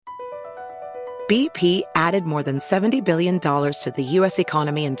BP added more than $70 billion to the U.S.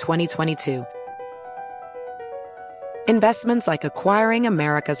 economy in 2022. Investments like acquiring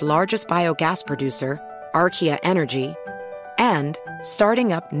America's largest biogas producer, Archaea Energy, and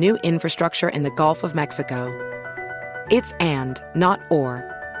starting up new infrastructure in the Gulf of Mexico. It's and, not or.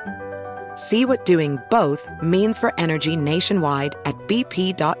 See what doing both means for energy nationwide at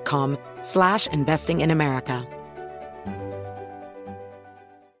bp.com/investing in America.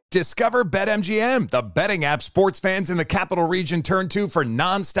 Discover BetMGM, the betting app sports fans in the capital region turn to for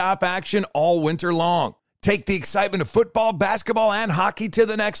nonstop action all winter long. Take the excitement of football, basketball, and hockey to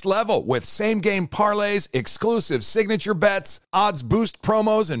the next level with same-game parlays, exclusive signature bets, odds boost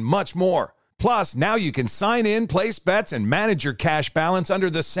promos, and much more. Plus, now you can sign in, place bets, and manage your cash balance under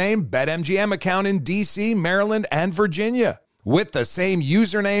the same BetMGM account in D.C., Maryland, and Virginia. With the same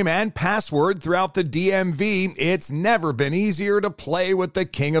username and password throughout the DMV, it's never been easier to play with the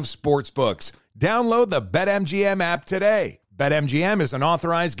king of sportsbooks. Download the BetMGM app today. BetMGM is an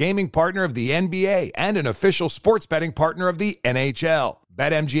authorized gaming partner of the NBA and an official sports betting partner of the NHL.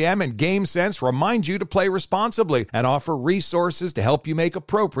 BetMGM and GameSense remind you to play responsibly and offer resources to help you make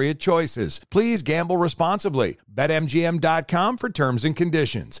appropriate choices. Please gamble responsibly. BetMGM.com for terms and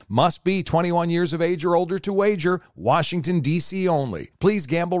conditions. Must be 21 years of age or older to wager. Washington, D.C. only. Please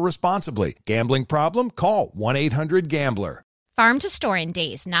gamble responsibly. Gambling problem? Call 1-800-GAMBLER. Farm to store in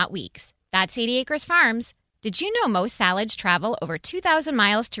days, not weeks. That's 80 Acres Farms. Did you know most salads travel over 2,000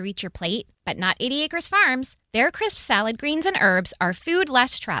 miles to reach your plate? But not 80 Acres Farms. Their crisp salad greens and herbs are food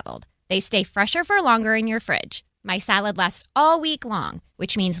less traveled. They stay fresher for longer in your fridge. My salad lasts all week long,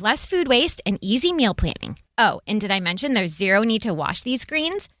 which means less food waste and easy meal planning. Oh, and did I mention there's zero need to wash these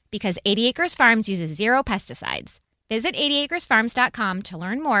greens? Because 80 Acres Farms uses zero pesticides. Visit 80acresfarms.com to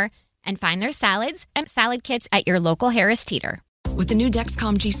learn more and find their salads and salad kits at your local Harris Teeter. With the new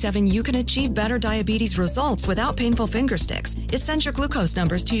Dexcom G7, you can achieve better diabetes results without painful finger sticks. It sends your glucose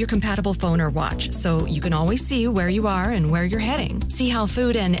numbers to your compatible phone or watch, so you can always see where you are and where you're heading. See how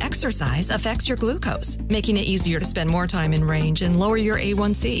food and exercise affects your glucose, making it easier to spend more time in range and lower your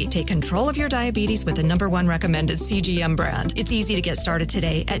A1C. Take control of your diabetes with the #1 recommended CGM brand. It's easy to get started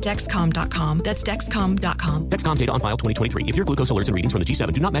today at Dexcom.com. That's Dexcom.com. Dexcom data on file 2023. If your glucose alerts and readings from the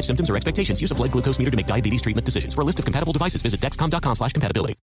G7 do not match symptoms or expectations, use a blood glucose meter to make diabetes treatment decisions. For a list of compatible devices, visit Dexcom.com/compatibility.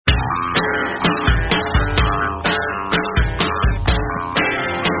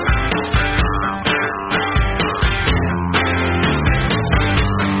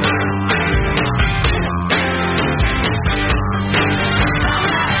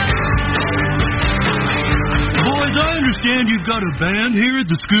 Understand you've got a band here at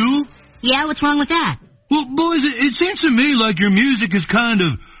the school? Yeah, what's wrong with that? Well, boys, it seems to me like your music is kind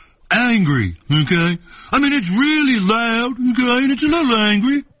of angry, okay? I mean, it's really loud, okay, and it's a little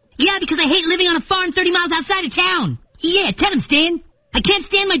angry. Yeah, because I hate living on a farm 30 miles outside of town. Yeah, tell him, Stan. I can't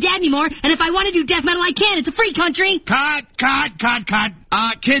stand my dad anymore, and if I want to do death metal, I can. It's a free country. Cut.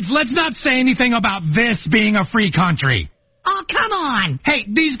 Kids, let's not say anything about this being a free country. Oh, come on. Hey,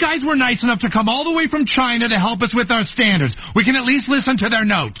 these guys were nice enough to come all the way from China to help us with our standards. We can at least listen to their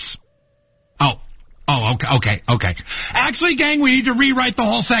notes. Okay. Actually, gang, we need to rewrite the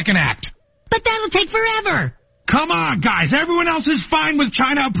whole second act. But that'll take forever. Come on, guys. Everyone else is fine with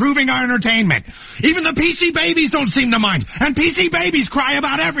China approving our entertainment. Even the PC babies don't seem to mind. And PC babies cry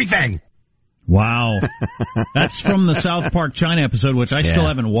about everything. Wow. That's from the South Park China episode, which I still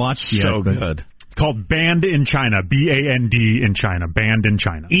haven't watched yet. So good. It's called Banned in China. B-A-N-D in China. Banned in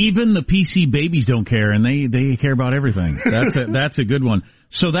China. Even the PC babies don't care, and they care about everything. That's a good one.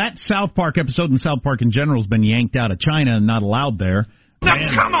 So that South Park episode and South Park in general has been yanked out of China and not allowed there. Now,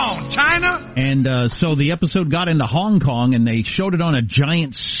 come on, China! And so the episode got into Hong Kong, and they showed it on a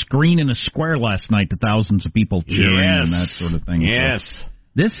giant screen in a square last night to thousands of people cheering and that sort of thing. Yes. So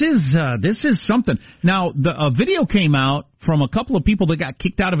this is something. Now, a video came out from a couple of people that got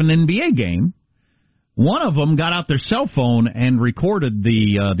kicked out of an NBA game. One of them got out their cell phone and recorded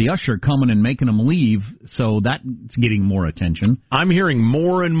the usher coming and making them leave, so that's getting more attention. I'm hearing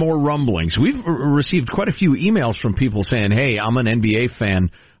more and more rumblings. We've received quite a few emails from people saying, hey, I'm an NBA fan.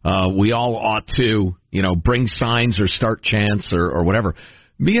 We all ought to, bring signs or start chants or whatever.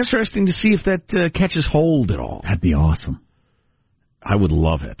 Be interesting to see if that catches hold at all. That'd be awesome. I would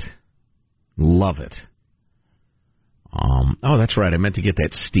love it. Love it. That's right. I meant to get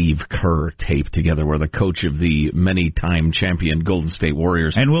that Steve Kerr tape together where the coach of the many-time champion Golden State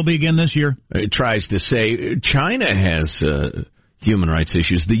Warriors. And will be again this year. Tries to say China has human rights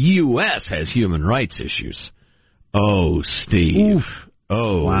issues. The U.S. has human rights issues. Oh, Steve. Oof.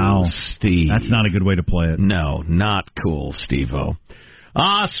 Oh, wow. Steve. That's not a good way to play it. No, not cool, Steve-O.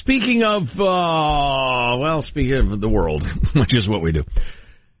 Speaking of the world, which is what we do.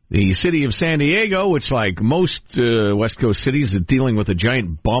 The city of San Diego, which like most West Coast cities is dealing with a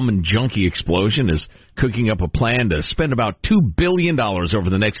giant bum and junkie explosion, is cooking up a plan to spend about $2 billion over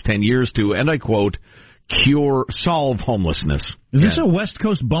the next 10 years to, and I quote, solve homelessness. Is this a West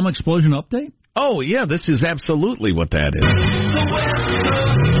Coast bum explosion update? Oh, yeah, this is absolutely what that is.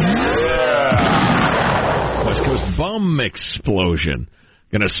 West Coast bum explosion.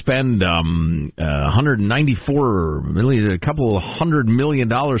 Going to spend $194 million, a couple of $100 million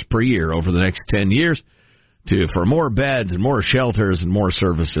per year over the next 10 years for more beds and more shelters and more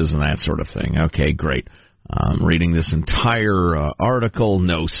services and that sort of thing. Okay, great. I'm reading this entire article.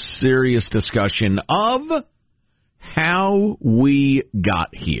 No serious discussion of how we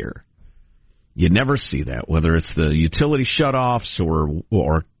got here. You never see that, whether it's the utility shutoffs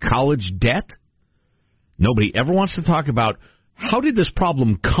or college debt. Nobody ever wants to talk about how did this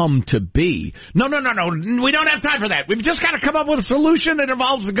problem come to be? No. We don't have time for that. We've just got to come up with a solution that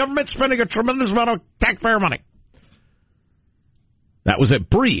involves the government spending a tremendous amount of taxpayer money. That was a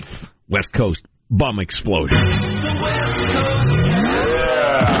brief West Coast bum explosion.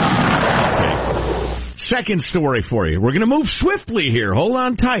 Okay. Second story for you. We're going to move swiftly here. Hold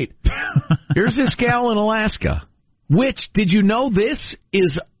on tight. Here's this gal in Alaska, which, did you know this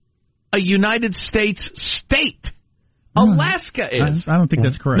is a United States state? Alaska is. I don't think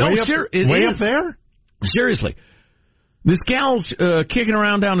that's correct. No, way up there? Seriously. This gal's kicking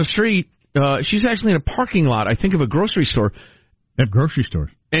around down the street. She's actually in a parking lot, I think, of a grocery store. At grocery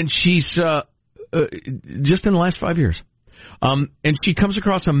stores. And she's just in the last 5 years. And she comes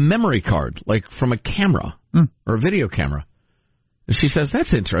across a memory card, like from a camera or a video camera. And she says,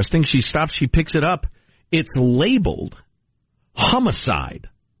 that's interesting. She stops, she picks it up. It's labeled homicide.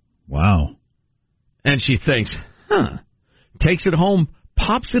 Wow. And she thinks, takes it home,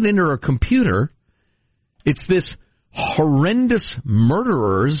 pops it into her computer. It's this horrendous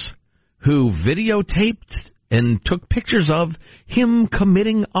murderers who videotaped and took pictures of him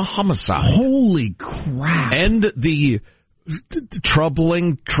committing a homicide. Holy crap. And the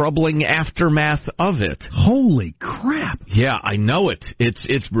troubling aftermath of it. Holy crap. Yeah, I know it.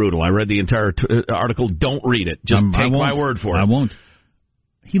 It's brutal. I read the entire article. Don't read it. Just take my word for it. I won't.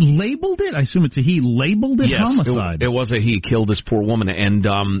 He labeled it? I assume it's a he. Labeled it homicide. It was a he. Killed this poor woman,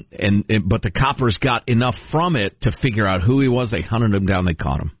 but the coppers got enough from it to figure out who he was. They hunted him down. They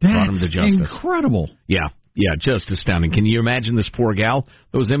caught him. Brought him to justice. Incredible. Yeah, just astounding. Can you imagine this poor gal?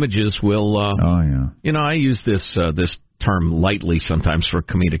 Those images will. I use this term lightly sometimes for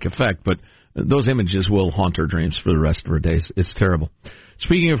comedic effect, but those images will haunt her dreams for the rest of her days. It's terrible.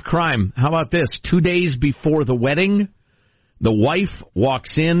 Speaking of crime, how about this? 2 days before the wedding, the wife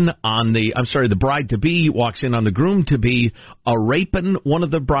walks in on the bride-to-be walks in on the groom-to-be, raping one of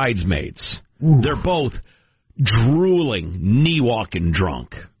the bridesmaids. Ooh. They're both drooling, knee-walking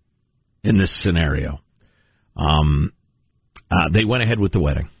drunk in this scenario. They went ahead with the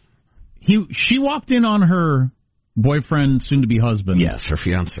wedding. She walked in on her boyfriend, soon-to-be husband. Yes, her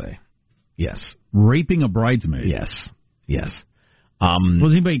fiancé. Yes. Raping a bridesmaid. Yes.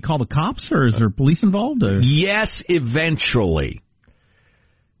 Was anybody call the cops, or is there police involved? Or? Yes, eventually.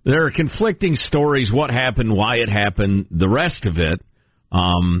 There are conflicting stories, what happened, why it happened, the rest of it.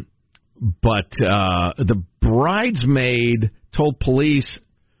 But the bridesmaid told police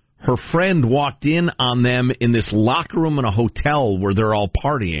her friend walked in on them in this locker room in a hotel where they're all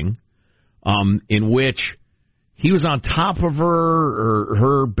partying, in which he was on top of her, or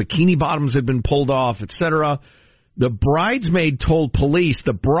her bikini bottoms had been pulled off, etc. The bridesmaid told police.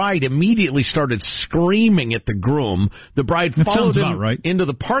 The bride immediately started screaming at the groom. The bride followed him into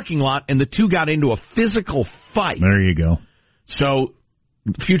the parking lot, and the two got into a physical fight. There you go. So,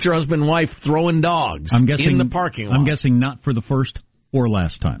 future husband and wife throwing dogs in the parking lot. I'm guessing not for the first or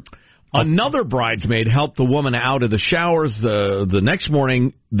last time. Another bridesmaid helped the woman out of the showers. The next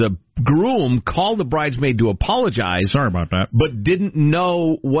morning, the groom called the bridesmaid to apologize. Sorry about that. But didn't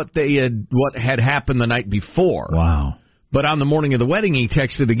know what had happened the night before. Wow. But on the morning of the wedding, he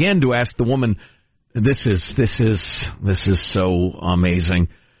texted again to ask the woman, this is so amazing,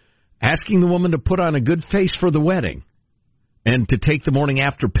 asking the woman to put on a good face for the wedding. And to take the morning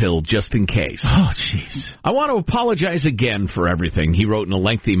after pill just in case. Oh, jeez! I want to apologize again for everything. He wrote in a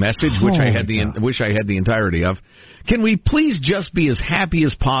lengthy message, which I had the entirety of. Can we please just be as happy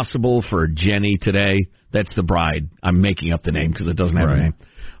as possible for Jenny today? That's the bride. I'm making up the name because it doesn't have a name.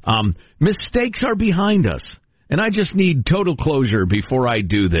 Mistakes are behind us, and I just need total closure before I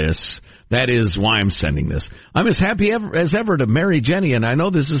do this. That is why I'm sending this. I'm as happy as ever to marry Jenny, and I know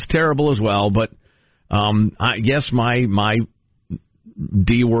this is terrible as well, but I guess my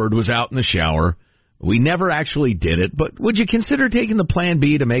D word was out in the shower. We never actually did it, but would you consider taking the plan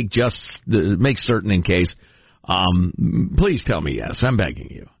B to make certain in case? Please tell me yes. I'm begging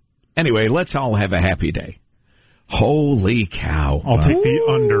you. Anyway, let's all have a happy day. Holy cow. I'll take the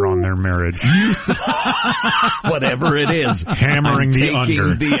under on their marriage. Whatever it is. Hammering the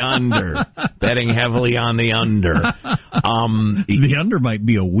under. The under. Betting heavily on the under. The under might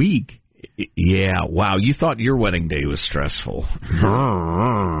be a week. Yeah, wow. You thought your wedding day was stressful.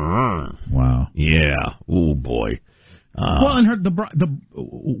 Wow. Yeah. Oh, boy. Well, and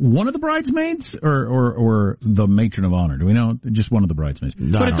one of the bridesmaids or the matron of honor? Do we know? Just one of the bridesmaids.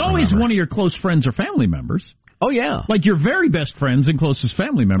 No, but it's always one of your close friends or family members. Oh, yeah. Like your very best friends and closest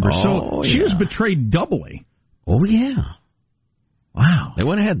family members. So she was betrayed doubly. Oh, yeah. Wow. They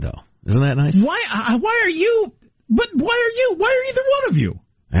went ahead, though. Isn't that nice? Why are you? But why are either one of you?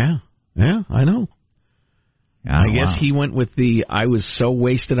 Yeah, I know. I guess he went with I was so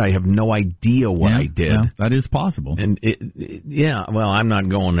wasted I have no idea what I did. Yeah, that is possible. And well, I'm not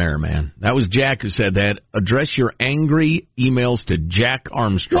going there, man. That was Jack who said that. Address your angry emails to Jack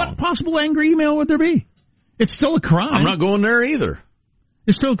Armstrong. What possible angry email would there be? It's still a crime. I'm not going there either.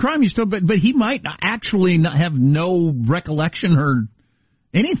 It's still a crime. But he might actually not have no recollection or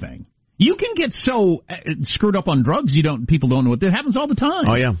anything. You can get so screwed up on drugs people don't know what. It happens all the time.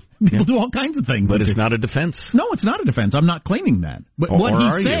 Oh, yeah. People do all kinds of things. But it's not a defense. No, it's not a defense. I'm not claiming that. But what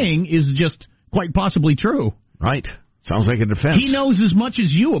he's saying is just quite possibly true. Right. Sounds like a defense. He knows as much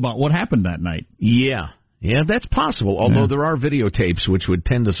as you about what happened that night. Yeah. Yeah, that's possible, although there are videotapes which would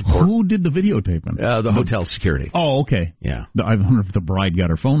tend to support... Who did the videotaping? The hotel security. Oh, okay. Yeah. I wonder if the bride got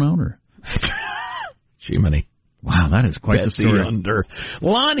her phone out or... Jiminy. Wow, that is quite the story. Under.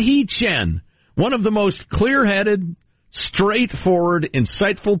 Lan He-chen, one of the most clear-headed, straightforward,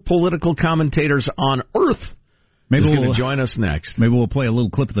 insightful political commentators on Earth, is going to join us next. Maybe we'll play a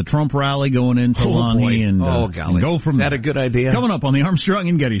little clip of the Trump rally going into Lan He and go from there. Is that a good idea? Coming up on the Armstrong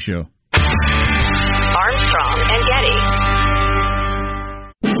and Getty Show. Armstrong and Getty.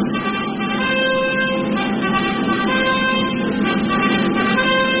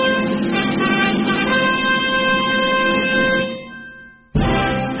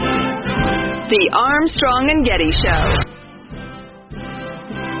 The Armstrong and Getty Show.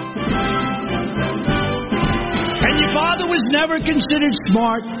 And your father was never considered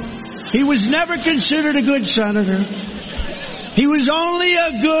smart. He was never considered a good senator. He was only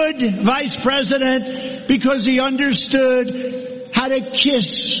a good vice president because he understood how to kiss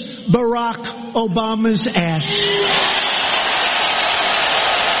Barack Obama's ass.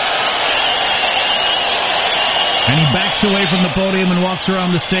 And he backs away from the podium and walks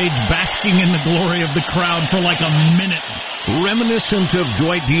around the stage basking in the glory of the crowd for like a minute. Reminiscent of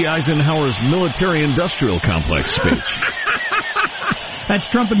Dwight D. Eisenhower's military-industrial complex speech. That's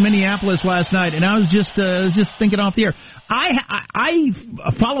Trump in Minneapolis last night, and I was just thinking off the air. I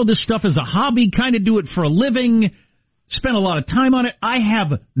follow this stuff as a hobby, kind of do it for a living, spend a lot of time on it. I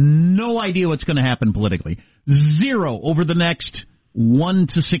have no idea what's going to happen politically. Zero over the next 1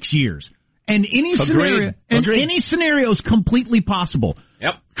 to 6 years. And any scenario is completely possible.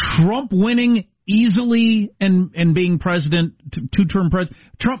 Yep. Trump winning easily and being president, two-term president.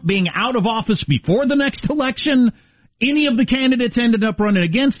 Trump being out of office before the next election. Any of the candidates ended up running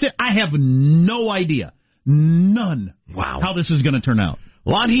against it. I have no idea. None. Wow. How this is going to turn out.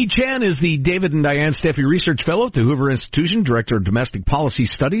 Lan He-chen is the David and Diane Steffi Research Fellow at the Hoover Institution, Director of Domestic Policy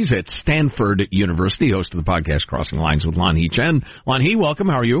Studies at Stanford University, host of the podcast Crossing Lines with Lan He-chen. Lan He, welcome.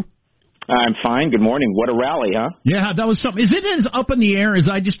 How are you? I'm fine. Good morning. What a rally, huh? Yeah, that was something. Is it as up in the air as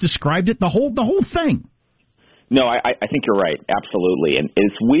I just described it? The whole thing? No, I think you're right. Absolutely. And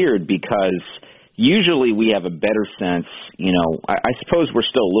it's weird because usually we have a better sense, I suppose we're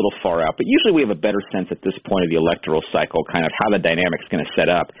still a little far out, but usually we have a better sense at this point of the electoral cycle, kind of how the dynamic's going to set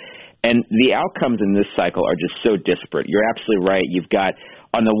up. And the outcomes in this cycle are just so disparate. You're absolutely right. You've got,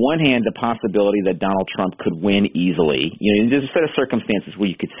 on the one hand, the possibility that Donald Trump could win easily. There's a set of circumstances where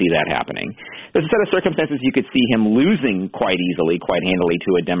you could see that happening. There's a set of circumstances you could see him losing quite easily, quite handily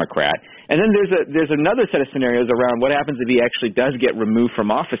to a Democrat. And then there's another set of scenarios around what happens if he actually does get removed from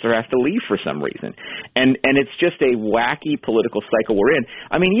office or has to leave for some reason. And it's just a wacky political cycle we're in.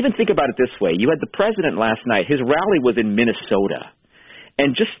 I mean, even think about it this way. You had the president last night. His rally was in Minnesota.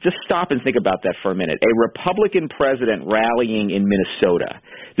 And just stop and think about that for a minute. A Republican president rallying in Minnesota.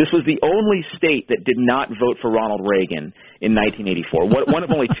 This was the only state that did not vote for Ronald Reagan in 1984. One of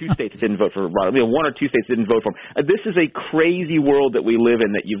only two states that didn't vote for Ronald. One or two states didn't vote for him. This is a crazy world that we live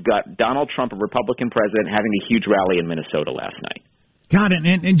in, that you've got Donald Trump, a Republican president, having a huge rally in Minnesota last night. God,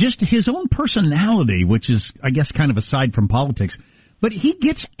 and just his own personality, which is, I guess, kind of aside from politics, But he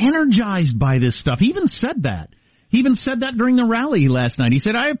gets energized by this stuff. He even said that. He even said that during the rally last night. He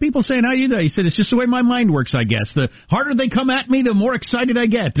said, I have people saying, how you doing? He said, it's just the way my mind works, I guess. The harder they come at me, the more excited I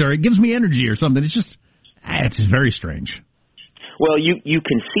get, or it gives me energy or something. It's just, it's very strange. Well, you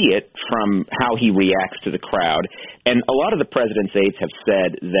can see it from how he reacts to the crowd. And a lot of the president's aides have said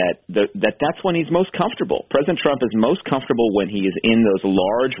that that's when he's most comfortable. President Trump is most comfortable when he is in those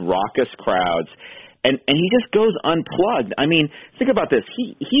large, raucous crowds. And he just goes unplugged. I mean, think about this.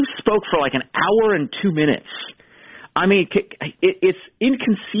 He spoke for like an hour and 2 minutes. I mean, it's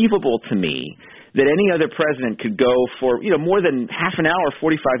inconceivable to me that any other president could go for, more than half an hour,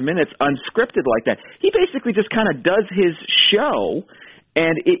 45 minutes unscripted like that. He basically just kind of does his show,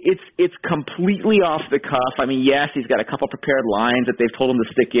 and it's completely off the cuff. I mean, yes, he's got a couple prepared lines that they've told him to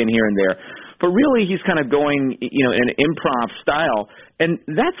stick in here and there, but really he's kind of going, in an improv style. And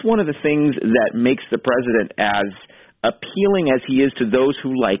that's one of the things that makes the president as appealing as he is to those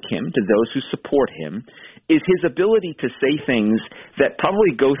who like him, to those who support him, is his ability to say things that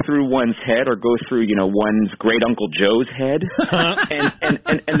probably go through one's head or go through, one's great Uncle Joe's head.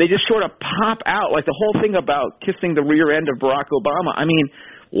 and they just sort of pop out, like the whole thing about kissing the rear end of Barack Obama. I mean,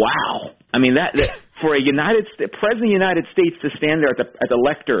 wow. I mean, that for a President of the United States to stand there at the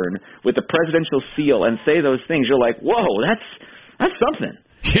lectern with the presidential seal and say those things, you're like, whoa, that's something.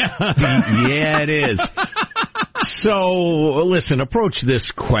 Yeah, it is. So, listen, approach this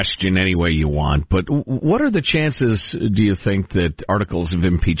question any way you want, but what are the chances, do you think, that articles of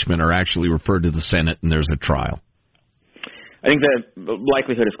impeachment are actually referred to the Senate and there's a trial? I think the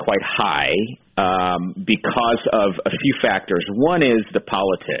likelihood is quite high because of a few factors. One is the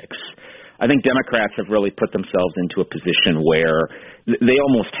politics. I think Democrats have really put themselves into a position where they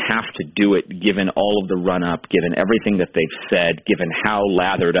almost have to do it, given all of the run-up, given everything that they've said, given how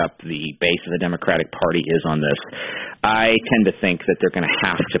lathered up the base of the Democratic Party is on this. I tend to think that they're going to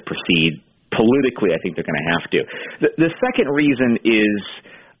have to proceed politically. I think they're going to have to. The second reason is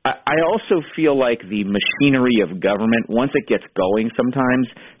I also feel like the machinery of government, once it gets going sometimes,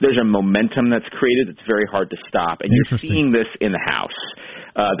 there's a momentum that's created that's very hard to stop. And you're seeing this in the House.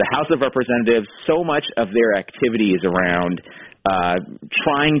 The House of Representatives, so much of their activity is around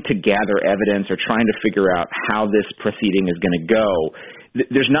trying to gather evidence or trying to figure out how this proceeding is going to go.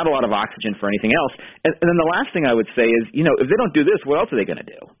 There's not a lot of oxygen for anything else. And then the last thing I would say is, if they don't do this, what else are they going to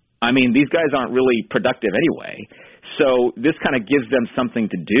do? I mean, these guys aren't really productive anyway. So this kind of gives them something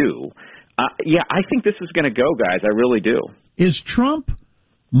to do. I think this is going to go, guys. I really do. Is Trump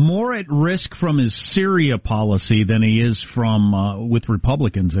more at risk from his Syria policy than he is from with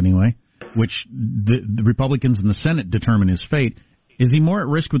Republicans anyway, which the Republicans in the Senate determine his fate? Is he more at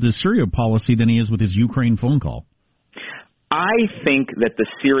risk with his Syria policy than he is with his Ukraine phone call? I think that the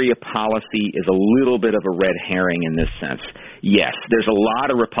Syria policy is a little bit of a red herring in this sense. Yes, there's a lot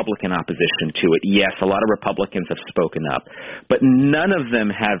of Republican opposition to it. Yes, a lot of Republicans have spoken up. But none of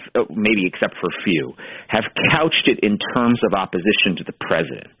them have, maybe except for a few, have couched it in terms of opposition to the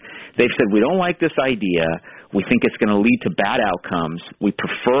president. They've said, we don't like this idea. We think it's going to lead to bad outcomes. We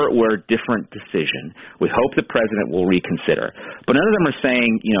prefer it were a different decision. We hope the president will reconsider. But none of them are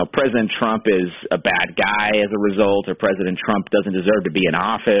saying, President Trump is a bad guy as a result, or President Trump doesn't deserve to be in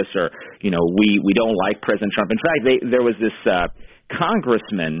office, or, we don't like President Trump. In fact, there was this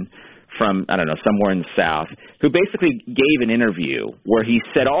congressman from, I don't know, somewhere in the South, who basically gave an interview where he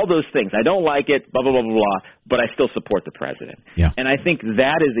said all those things. I don't like it, blah, blah, blah, blah, blah, but I still support the president. Yeah. And I think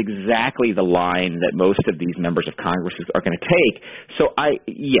that is exactly the line that most of these members of Congress are going to take. So,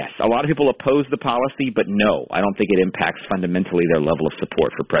 yes, a lot of people oppose the policy, but no, I don't think it impacts fundamentally their level of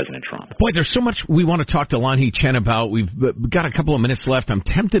support for President Trump. Boy, there's so much we want to talk to Lanhee Chen about. We've got a couple of minutes left. I'm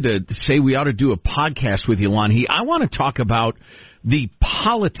tempted to say we ought to do a podcast with you, Lanhee. I want to talk about the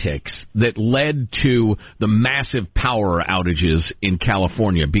politics that led to the massive power outages in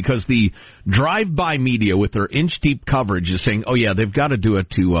California, because the drive-by media with their inch-deep coverage is saying, oh, yeah, they've got to do it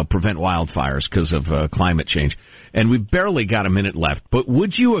to prevent wildfires because of climate change. And we've barely got a minute left. But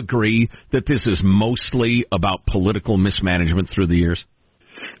would you agree that this is mostly about political mismanagement through the years?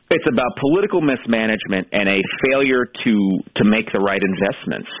 It's about political mismanagement and a failure to make the right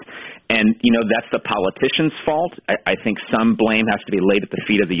investments. And, that's the politician's fault. I think some blame has to be laid at the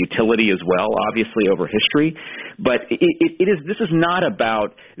feet of the utility as well, obviously, over history. But this is not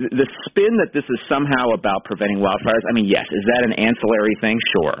about the spin that this is somehow about preventing wildfires. I mean, yes, is that an ancillary thing?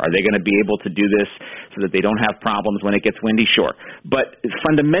 Sure. Are they going to be able to do this so that they don't have problems when it gets windy? Sure. But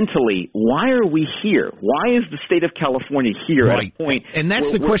fundamentally, why are we here? Why is the state of California here at a point? And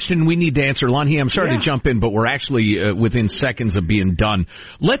that's the question we need to answer. Lanhee, I'm sorry to jump in, but we're actually within seconds of being done.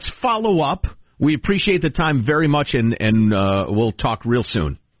 Let's follow up We appreciate the time very much, and we'll talk real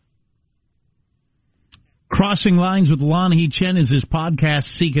soon. Crossing Lines with Lon Hee Chen is his podcast,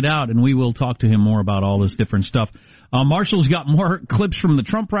 Seek It Out, and we will talk to him more about all this different stuff. Marshall's got more clips from the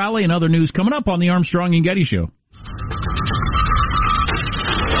Trump rally and other news coming up on the Armstrong and Getty Show.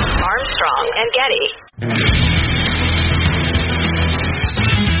 Armstrong and Getty.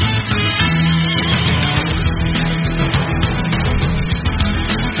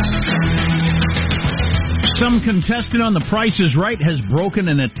 Some contestant on The Price is Right has broken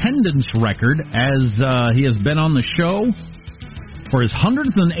an attendance record as he has been on the show for his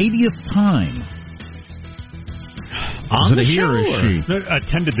 180th time. On the show? Or is she?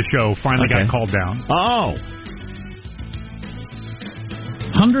 Attended the show, finally got called down. Oh.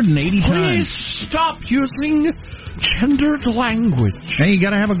 180 Please times. Stop using gendered language. Hey, you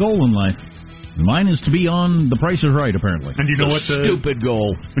got to have a goal in life. Mine is to be on The Price is Right, apparently. And you know what? Stupid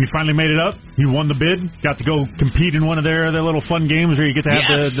goal. When he finally made it up, he won the bid, got to go compete in one of their little fun games where you get to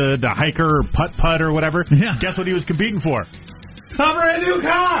have the hiker or putt-putt or whatever. Yeah. Guess what he was competing for? A brand new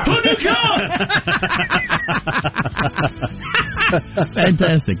car! A new car!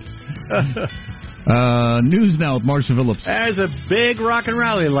 Fantastic. News now with Marshall Phillips. There's a big rockin'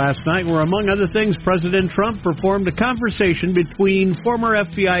 rally last night where, among other things, President Trump performed a conversation between former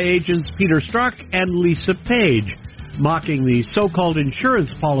FBI agents Peter Strzok and Lisa Page, mocking the so-called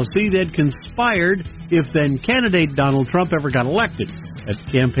insurance policy that conspired if then-candidate Donald Trump ever got elected. At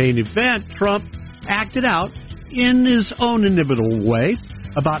the campaign event, Trump acted out in his own inimitable way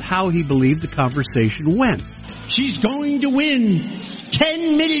about how he believed the conversation went. She's going to win.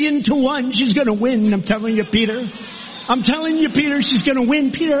 10 million to 1. She's going to win. I'm telling you, Peter. I'm telling you, Peter, she's going to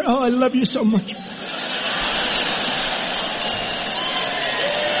win. Peter, oh, I love you so much.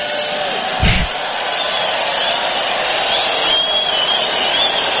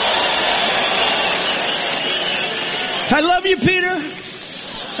 I love you, Peter.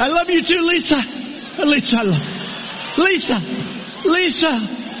 I love you too, Lisa. Lisa, I love you. Lisa.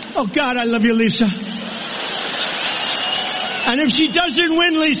 Oh, God, I love you, Lisa. And if she doesn't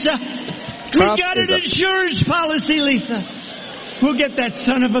win, Lisa, we've got an insurance policy, Lisa. We'll get that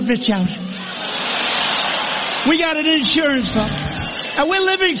son of a bitch out. We got an insurance policy. And we're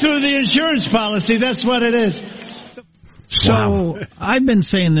living through the insurance policy. That's what it is. So, I've been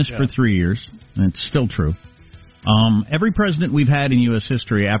saying this for 3 years, and it's still true. Every president we've had in U.S.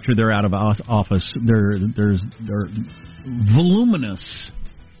 history, after they're out of office, there's voluminous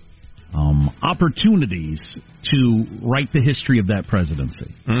opportunities to write the history of that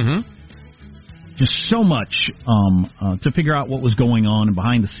presidency. Mm-hmm. Just so much to figure out what was going on and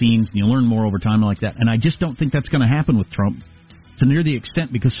behind the scenes, and you learn more over time like that. And I just don't think that's going to happen with Trump to near the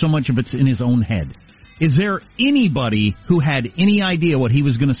extent because so much of it's in his own head. Is there anybody who had any idea what he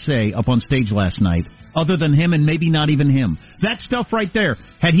was going to say up on stage last night other than him, and maybe not even him? That stuff right there,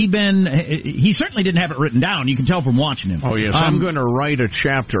 had he been... He certainly didn't have it written down. You can tell from watching him. Oh, yes. I'm going to write a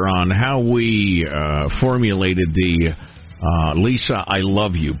chapter on how we formulated the Lisa, I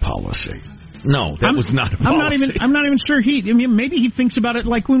love you policy. No, that was not a policy. I'm not even sure maybe he thinks about it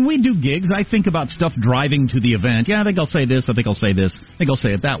like when we do gigs, I think about stuff driving to the event. Yeah, I think I'll say this, I think I'll say this, I think I'll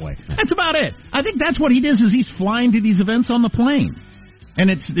say it that way. That's about it. I think that's what he does is he's flying to these events on the plane. And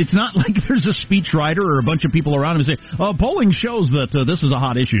it's not like there's a speechwriter or a bunch of people around him who say, polling shows that this is a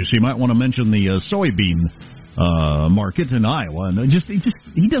hot issue, so you might want to mention the soybean market in Iowa. And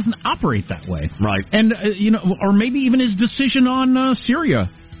he doesn't operate that way. Right. And, or maybe even his decision on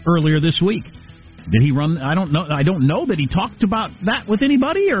Syria earlier this week. Did he run? I don't know. I don't know that he talked about that with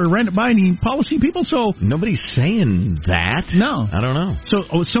anybody or ran it by any policy people. So nobody's saying that. No, I don't know.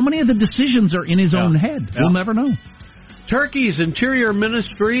 So many of the decisions are in his own head. Yeah. We'll never know. Turkey's Interior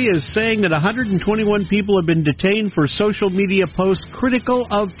Ministry is saying that 121 people have been detained for social media posts critical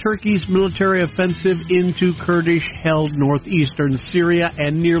of Turkey's military offensive into Kurdish-held northeastern Syria,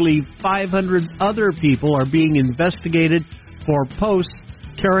 and nearly 500 other people are being investigated for posts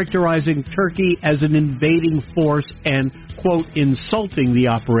characterizing Turkey as an invading force and, quote, insulting the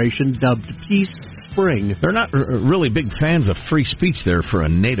operation dubbed Peace Spring. They're not really big fans of free speech there for a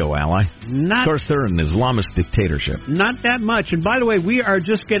NATO ally. Of course, they're an Islamist dictatorship. Not that much. And by the way, we are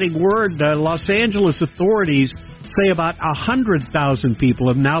just getting word that Los Angeles authorities say about 100,000 people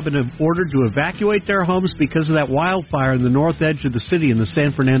have now been ordered to evacuate their homes because of that wildfire in the north edge of the city in the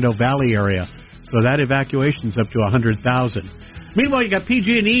San Fernando Valley area. So that evacuation's up to 100,000. Meanwhile, you got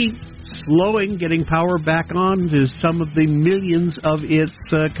PG&E slowing getting power back on to some of the millions of its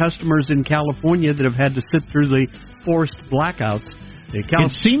customers in California that have had to sit through the forced blackouts.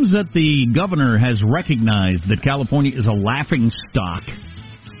 It seems that the governor has recognized that California is a laughing stock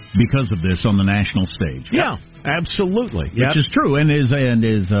because of this on the national stage. Yeah, absolutely. Which is true and is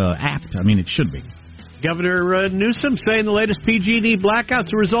apt. I mean, it should be. Governor Newsom saying the latest PG&E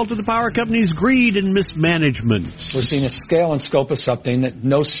blackout's a result of the power company's greed and mismanagement. We're seeing a scale and scope of something that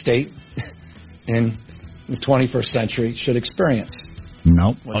no state in the 21st century should experience.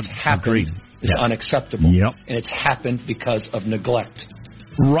 Nope. What's happened is unacceptable. Yep. And it's happened because of neglect.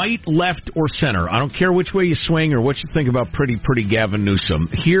 Right, left, or center. I don't care which way you swing or what you think about pretty Gavin Newsom.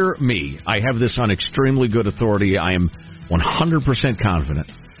 Hear me. I have this on extremely good authority. I am 100%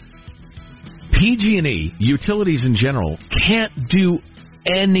 confident. PG&E, utilities in general, can't do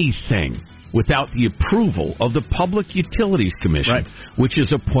anything without the approval of the Public Utilities Commission, which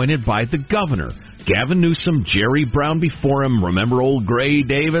is appointed by the governor. Gavin Newsom, Jerry Brown before him, remember old Gray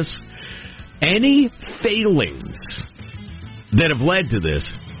Davis? Any failings that have led to this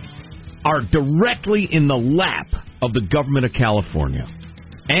are directly in the lap of the government of California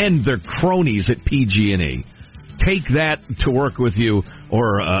and their cronies at PG&E. Take that to work with you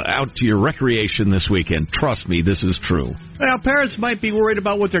or out to your recreation this weekend. Trust me, this is true. Well, parents might be worried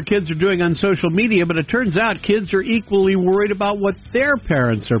about what their kids are doing on social media, but it turns out kids are equally worried about what their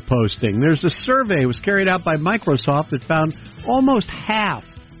parents are posting. There's a survey that was carried out by Microsoft that found almost half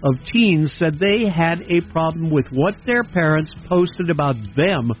of teens said they had a problem with what their parents posted about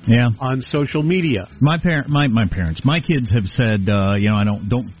them on social media. My kids have said,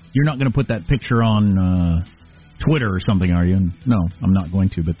 you're not going to put that picture on Twitter or something, are you? And no, I'm not going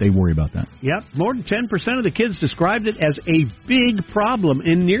to, but they worry about that. Yep, more than 10% of the kids described it as a big problem,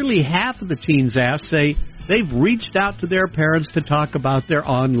 and nearly half of the teens asked say they've reached out to their parents to talk about their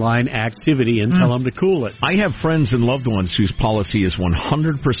online activity and tell them to cool it. I have friends and loved ones whose policy is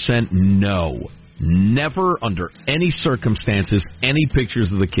 100% no. Never, under any circumstances, any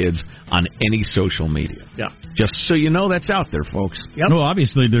pictures of the kids on any social media. Yeah. Just so you know, that's out there, folks. Yep. Well,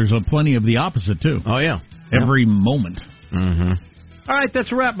 obviously, there's plenty of the opposite, too. Oh, yeah. Every moment. Mm-hmm. All right, that's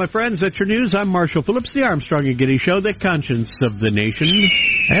a wrap, my friends. That's your news. I'm Marshall Phillips, the Armstrong and Getty Show, the conscience of the nation.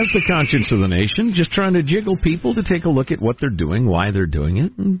 As the conscience of the nation, just trying to jiggle people to take a look at what they're doing, why they're doing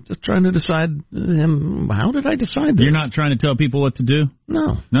it, and just trying to decide, how did I decide this? You're not trying to tell people what to do?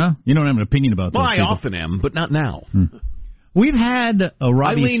 No. No? You don't have an opinion about Well, those I people. often am, but not now. We've had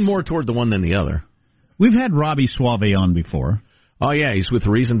Robbie... I lean more toward the one than the other. We've had Robbie Suave on before. Oh, yeah, he's with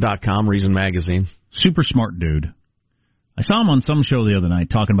Reason.com, Reason Magazine. Super smart dude. I saw him on some show the other night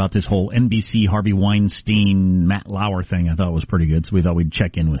talking about this whole NBC Harvey Weinstein, Matt Lauer thing. I thought it was pretty good, so we thought we'd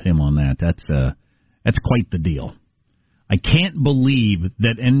check in with him on that. That's quite the deal. I can't believe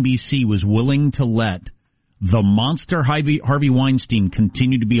that NBC was willing to let the monster Harvey Weinstein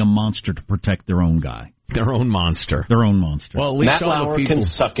continue to be a monster to protect their own guy. Their own monster. Their own monster. Well, at least Matt Lauer can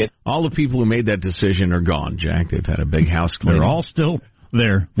suck it. All the people who made that decision are gone, Jack. They've had a big house cleaning. They're all still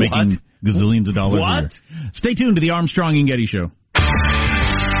there making gazillions of dollars a year. Stay tuned to the Armstrong and Getty Show.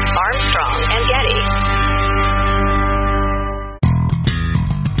 Armstrong and Getty.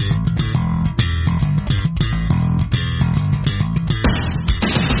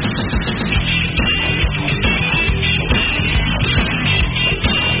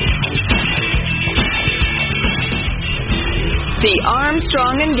 The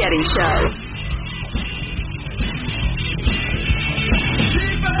Armstrong and Getty Show.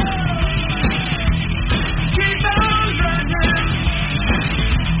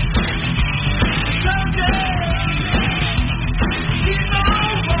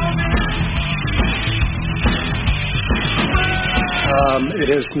 It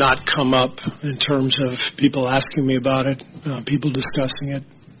has not come up in terms of people asking me about it, people discussing it.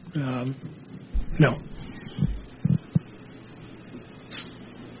 No.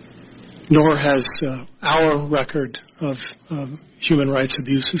 Nor has our record of human rights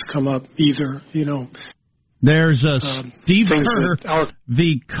abuses come up either, There's Steve Kerr,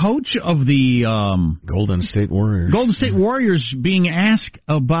 the coach of the Golden State Warriors. Golden State Warriors being asked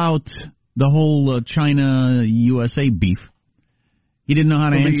about the whole China-USA beef. He didn't know how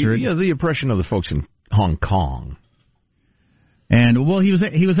to answer it. Yeah, the oppression of the folks in Hong Kong. And he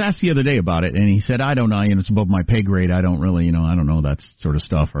was asked the other day about it, and he said, "I don't know. It's above my pay grade. I don't really, I don't know that sort of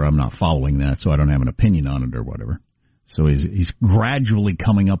stuff, or I'm not following that, so I don't have an opinion on it or whatever." So he's gradually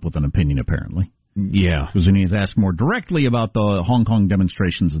coming up with an opinion, apparently. Yeah, because when he's asked more directly about the Hong Kong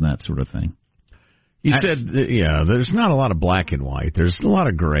demonstrations and that sort of thing, he said, there's not a lot of black and white. There's a lot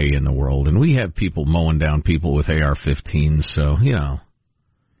of gray in the world, and we have people mowing down people with AR-15s, so,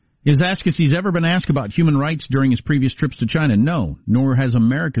 He was asked if he's ever been asked about human rights during his previous trips to China. No, nor has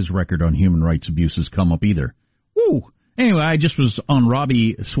America's record on human rights abuses come up either. Woo! Anyway, I just was on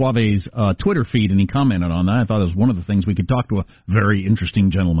Robbie Suave's Twitter feed, and he commented on that. I thought it was one of the things we could talk to a very interesting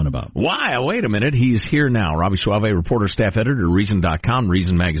gentleman about. Why? Wait a minute. He's here now. Robbie Suave, reporter, staff editor, Reason.com.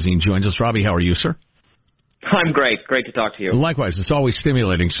 Reason Magazine joins us. Robbie, how are you, sir? I'm great. Great to talk to you. Likewise. It's always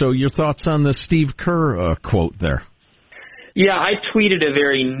stimulating. So your thoughts on the Steve Kerr quote there? Yeah, I tweeted a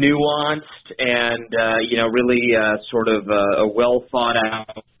very nuanced and, really sort of a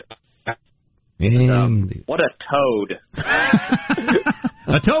well-thought-out. What a toad.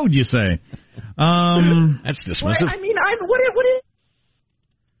 A toad, you say? That's dismissive. What is...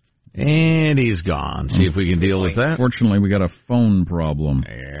 And he's gone. See if we can deal with that. Fortunately, we got a phone problem.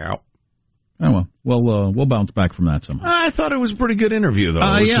 Yeah. Oh, well, we'll bounce back from that somehow. I thought it was a pretty good interview, though.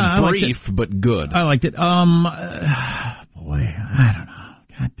 It was brief, but good. I liked it. Boy, I don't know.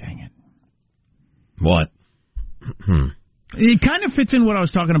 God dang it. What? It kind of fits in what I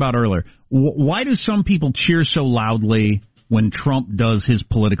was talking about earlier. Why do some people cheer so loudly when Trump does his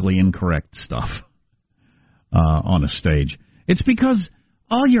politically incorrect stuff on a stage? It's because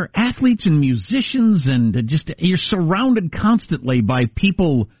all your athletes and musicians and you're surrounded constantly by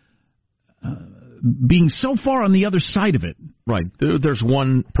people being so far on the other side of it. Right. There's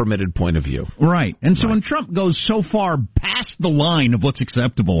one permitted point of view. Right. And so when Trump goes so far past the line of what's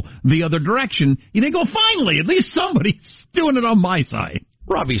acceptable the other direction, you think, oh, finally, at least somebody's doing it on my side.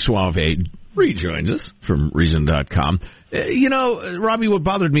 Robbie Suave rejoins us from Reason.com. Robbie, what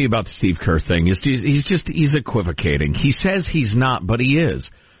bothered me about the Steve Kerr thing is he's equivocating. He says he's not, but he is.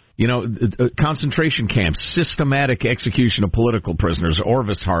 Concentration camps, systematic execution of political prisoners,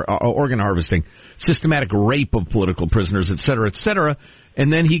 organ harvesting, systematic rape of political prisoners, et cetera,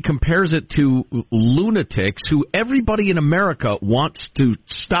 and then he compares it to lunatics who everybody in America wants to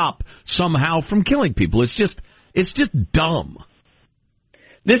stop somehow from killing people. It's just dumb.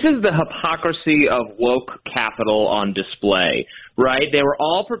 This is the hypocrisy of woke capital on display, right? They were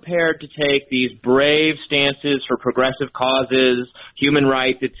all prepared to take these brave stances for progressive causes, human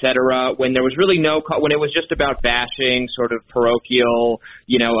rights, etc., when there was really when it was just about bashing sort of parochial,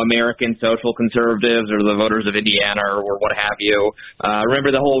 American social conservatives or the voters of Indiana or what have you.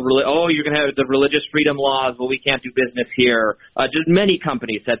 Remember the whole, you're going to have the religious freedom laws, well, we can't do business here. Just many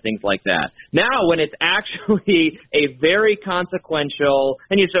companies said things like that. Now, when it's actually a very consequential,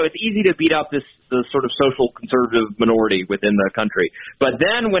 and so it's easy to beat up the sort of social conservative minority within the country. But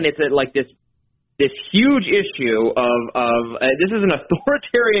then when it's this huge issue of this is an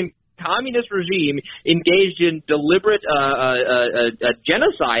authoritarian communist regime engaged in deliberate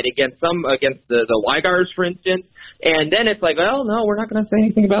genocide against the Uigurs, for instance. And then it's like, well, no, we're not going to say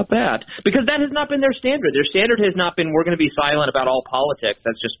anything about that. Because that has not been their standard. Their standard has not been, we're going to be silent about all politics.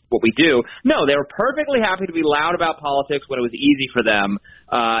 That's just what we do. No, they were perfectly happy to be loud about politics when it was easy for them.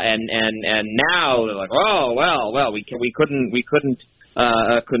 And now they're like, oh, well, we couldn't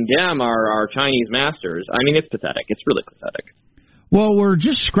condemn our Chinese masters. I mean, it's pathetic. It's really pathetic. Well, we're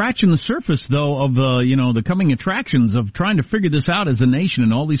just scratching the surface, though, of the coming attractions of trying to figure this out as a nation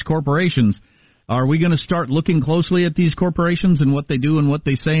and all these corporations. Are we going to start looking closely at these corporations and what they do and what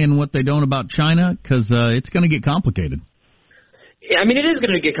they say and what they don't about China? Because it's going to get complicated. I mean, it is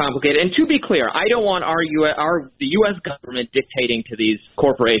going to get complicated. And to be clear, I don't want the U.S. government dictating to these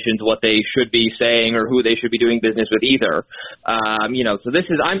corporations what they should be saying or who they should be doing business with either. So this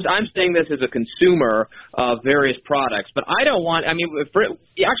is I'm saying this as a consumer of various products, but I don't want. I mean,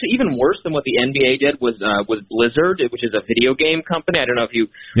 actually, even worse than what the NBA did was Blizzard, which is a video game company. I don't know if you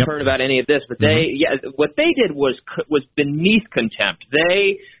heard about any of this, but what they did was beneath contempt.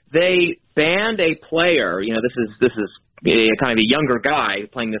 They banned a player. This is kind of a younger guy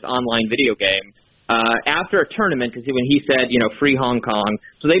playing this online video game after a tournament because when he said, free Hong Kong.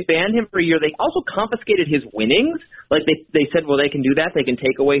 So they banned him for a year. They also confiscated his winnings. Like they said, well, they can do that. They can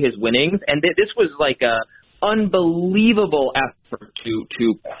take away his winnings. And this was like a unbelievable effort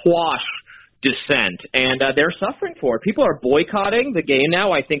to quash dissent. And they're suffering for it. People are boycotting the game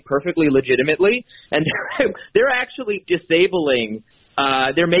now, I think perfectly legitimately. And they're actually disabling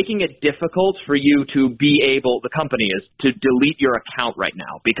they're making it difficult for you to be able, the company is, to delete your account right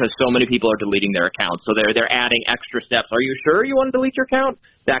now because so many people are deleting their accounts. So they're adding extra steps. Are you sure you want to delete your account?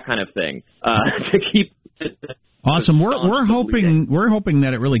 That kind of thing to keep. Awesome. We're hoping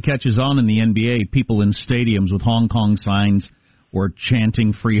that it really catches on in the NBA. People in stadiums with Hong Kong signs or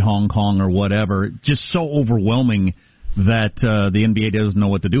chanting "Free Hong Kong" or whatever. Just so overwhelming that the NBA doesn't know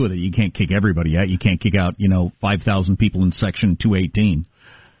what to do with it. You can't kick everybody out. You can't kick out 5,000 people in Section 218.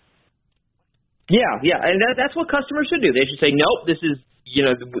 Yeah, and that's what customers should do. They should say, nope, this is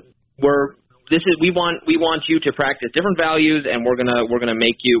we want you to practice different values, and we're gonna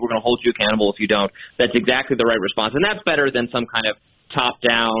hold you accountable if you don't. That's exactly the right response, and that's better than some kind of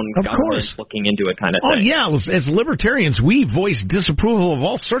top-down government looking into it kind of thing. Oh, yeah. As libertarians, we voice disapproval of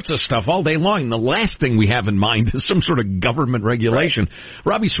all sorts of stuff all day long. And the last thing we have in mind is some sort of government regulation. Right.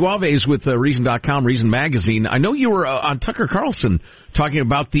 Robbie Suave is with Reason.com, Reason Magazine. I know you were on Tucker Carlson talking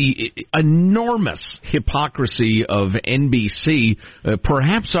about the enormous hypocrisy of NBC,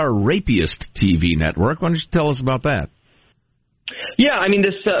 perhaps our rapiest TV network. Why don't you tell us about that? Yeah, I mean,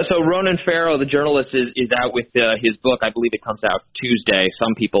 so Ronan Farrow, the journalist, is out with his book. I believe it comes out Tuesday.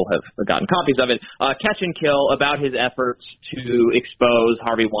 Some people have gotten copies of it. Catch and Kill, about his efforts to expose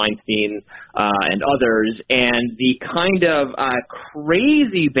Harvey Weinstein and others, and the kind of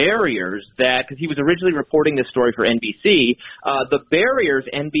crazy barriers that, because he was originally reporting this story for NBC, the barriers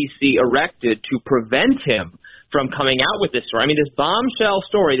NBC erected to prevent him from coming out with this story. I mean, this bombshell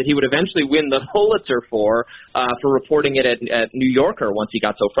story that he would eventually win the Pulitzer for reporting it at New Yorker once he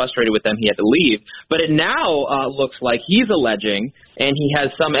got so frustrated with them he had to leave. But it now looks like he's alleging, and he has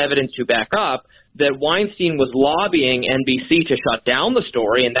some evidence to back up, that Weinstein was lobbying NBC to shut down the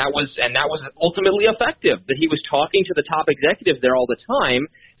story, and that was ultimately effective, that he was talking to the top executives there all the time,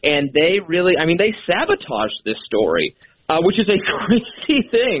 and they sabotaged this story. Which is a crazy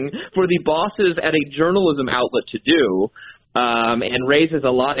thing for the bosses at a journalism outlet to do, and raises a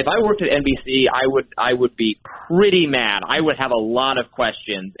lot. If I worked at NBC, I would be pretty mad. I would have a lot of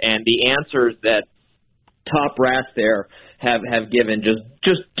questions, and the answers that top brass there have given just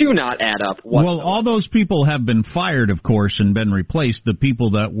do not add up whatsoever. Well, all those people have been fired, of course, and been replaced. The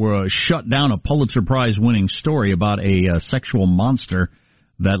people that were shut down a Pulitzer Prize-winning story about a sexual monster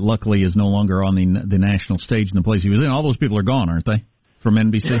that luckily is no longer on the national stage in the place he was in. All those people are gone, aren't they, from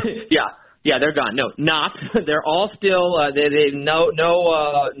NBC? Yeah, they're gone. No, not. They're all still. No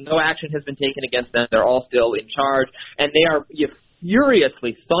action has been taken against them. They're all still in charge, and they are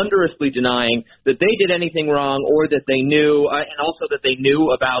furiously, thunderously denying that they did anything wrong, or that they knew, and also that they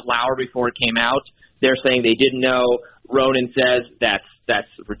knew about Lauer before it came out. They're saying they didn't know. Ronan says that's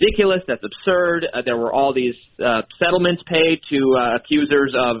ridiculous, that's absurd. There were all these settlements paid to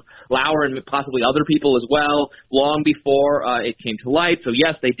accusers of Lauer and possibly other people as well long before it came to light. So,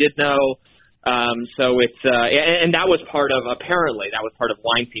 yes, they did know. So it's and that was part of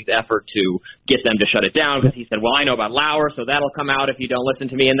Weinstein's effort to get them to shut it down, because he said, well, I know about Lauer, so that'll come out if you don't listen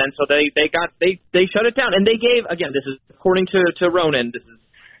to me. And then so they shut it down. And they gave, again, this is according to Ronan,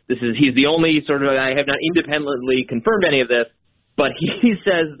 he's the only sort of, I have not independently confirmed any of this, but he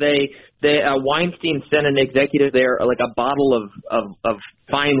says Weinstein sent an executive there like a bottle of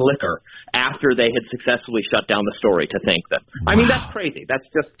fine liquor after they had successfully shut down the story to thank them. Wow. I mean, that's crazy. That's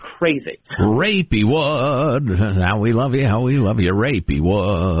just crazy. Rapey Wood. How we love you, Rapey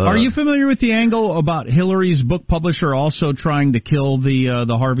Wood. Are you familiar with the angle about Hillary's book publisher also trying to kill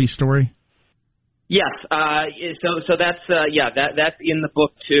the Harvey story? Yes, so that's that's in the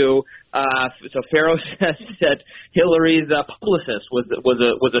book too. So Farrow says that Hillary's publicist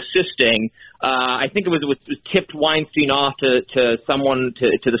was assisting. I think it was tipped Weinstein off to someone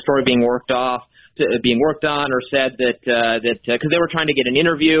to the story being worked on, or said that because they were trying to get an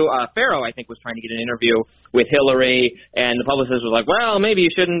interview. Farrow, I think, was trying to get an interview with Hillary, and the publicist was like, well, maybe you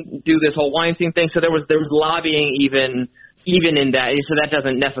shouldn't do this whole Weinstein thing. So there was lobbying even in that, so that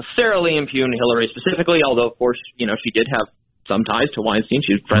doesn't necessarily impugn Hillary specifically, although, of course, she did have some ties to Weinstein.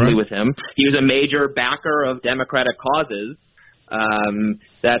 She was friendly with him. He was a major backer of Democratic causes.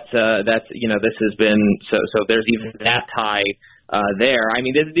 This has been, so there's even that tie there. I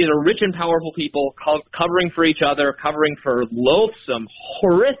mean, these are rich and powerful people covering for each other, covering for loathsome,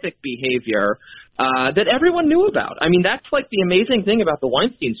 horrific behavior that everyone knew about. I mean, that's like the amazing thing about the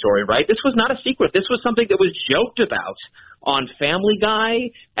Weinstein story, right? This was not a secret. This was something that was joked about on Family Guy,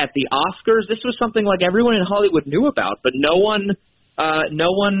 at the Oscars. This was something like everyone in Hollywood knew about, but no one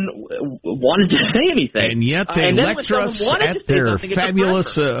wanted to say anything. And yet they lecture us at their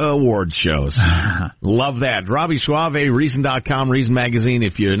fabulous award shows. Love that. Robbie Suave, Reason.com, Reason Magazine.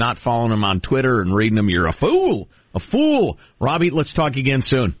 If you're not following him on Twitter and reading them, you're a fool. A fool. Robbie, let's talk again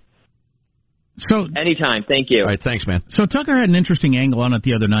soon. So anytime, thank you. All right, thanks, man. So Tucker had an interesting angle on it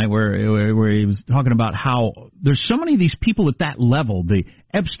the other night where he was talking about how there's so many of these people at that level, the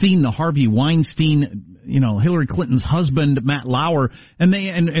Epstein, the Harvey Weinstein, Hillary Clinton's husband, Matt Lauer, and they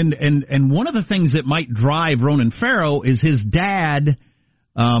and one of the things that might drive Ronan Farrow is his dad,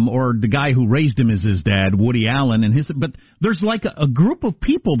 or the guy who raised him is his dad, Woody Allen, but there's like a group of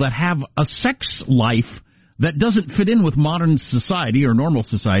people that have a sex life that doesn't fit in with modern society or normal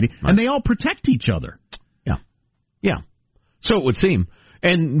society, and they all protect each other. Yeah. So it would seem.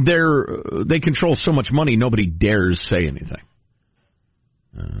 And they control so much money, nobody dares say anything.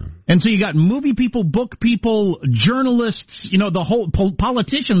 And so you got movie people, book people, journalists, the whole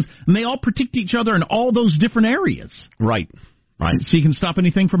politicians, and they all protect each other in all those different areas. Right. So you can stop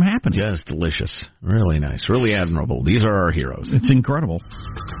anything from happening. Just delicious. Really nice. Really admirable. These are our heroes. It's incredible.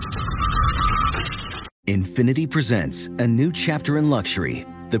 Infiniti presents a new chapter in luxury.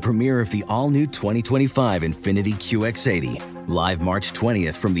 The premiere of the all-new 2025 Infiniti QX80. Live March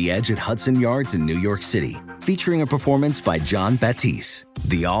 20th from the Edge at Hudson Yards in New York City. Featuring a performance by John Batiste.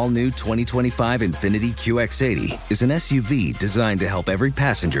 The all-new 2025 Infiniti QX80 is an SUV designed to help every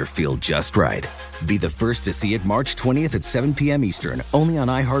passenger feel just right. Be the first to see it March 20th at 7 p.m. Eastern, only on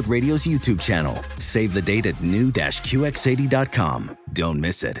iHeartRadio's YouTube channel. Save the date at new-QX80.com. Don't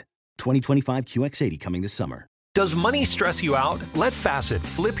miss it. 2025 QX80 coming this summer. Does money stress you out? Let Facet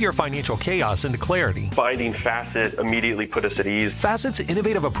flip your financial chaos into clarity. Finding Facet immediately put us at ease. Facet's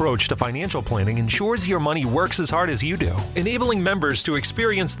innovative approach to financial planning ensures your money works as hard as you do, enabling members to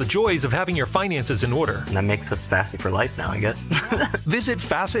experience the joys of having your finances in order. And that makes us Facet for life now, I guess. Visit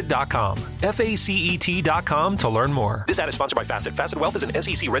Facet.com, FACET.com to learn more. This ad is sponsored by Facet. Facet Wealth is an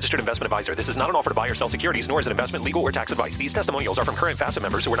SEC registered investment advisor. This is not an offer to buy or sell securities, nor is it investment, legal, or tax advice. These testimonials are from current Facet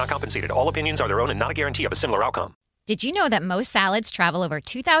members who are not compensated. All opinions are their own and not a guarantee of a similar outcome. Did you know that most salads travel over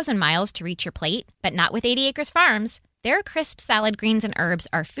 2,000 miles to reach your plate? But not with 80 Acres Farms. Their crisp salad greens and herbs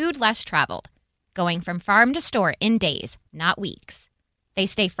are food less traveled, going from farm to store in days, not weeks. They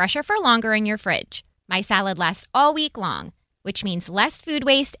stay fresher for longer in your fridge. My salad lasts all week long, which means less food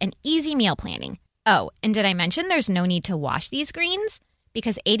waste and easy meal planning. Oh, and did I mention there's no need to wash these greens?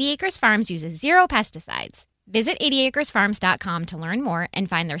 Because 80 Acres Farms uses 0 pesticides. Visit 80acresfarms.com to learn more and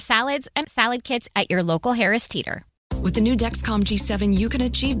find their salads and salad kits at your local Harris Teeter. With the new Dexcom G7, you can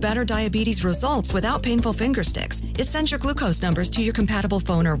achieve better diabetes results without painful finger sticks. It sends your glucose numbers to your compatible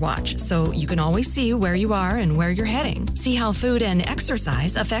phone or watch, so you can always see where you are and where you're heading. See how food and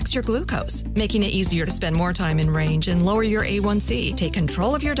exercise affects your glucose, making it easier to spend more time in range and lower your A1C. Take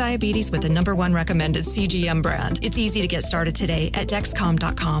control of your diabetes with the #1 recommended CGM brand. It's easy to get started today at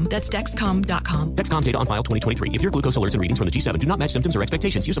Dexcom.com. That's Dexcom.com. Dexcom data on file 2023. If your glucose alerts and readings from the G7 do not match symptoms or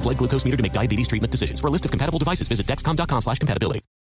expectations, use a blood glucose meter to make diabetes treatment decisions. For a list of compatible devices, visit Dexcom.com/compatibility.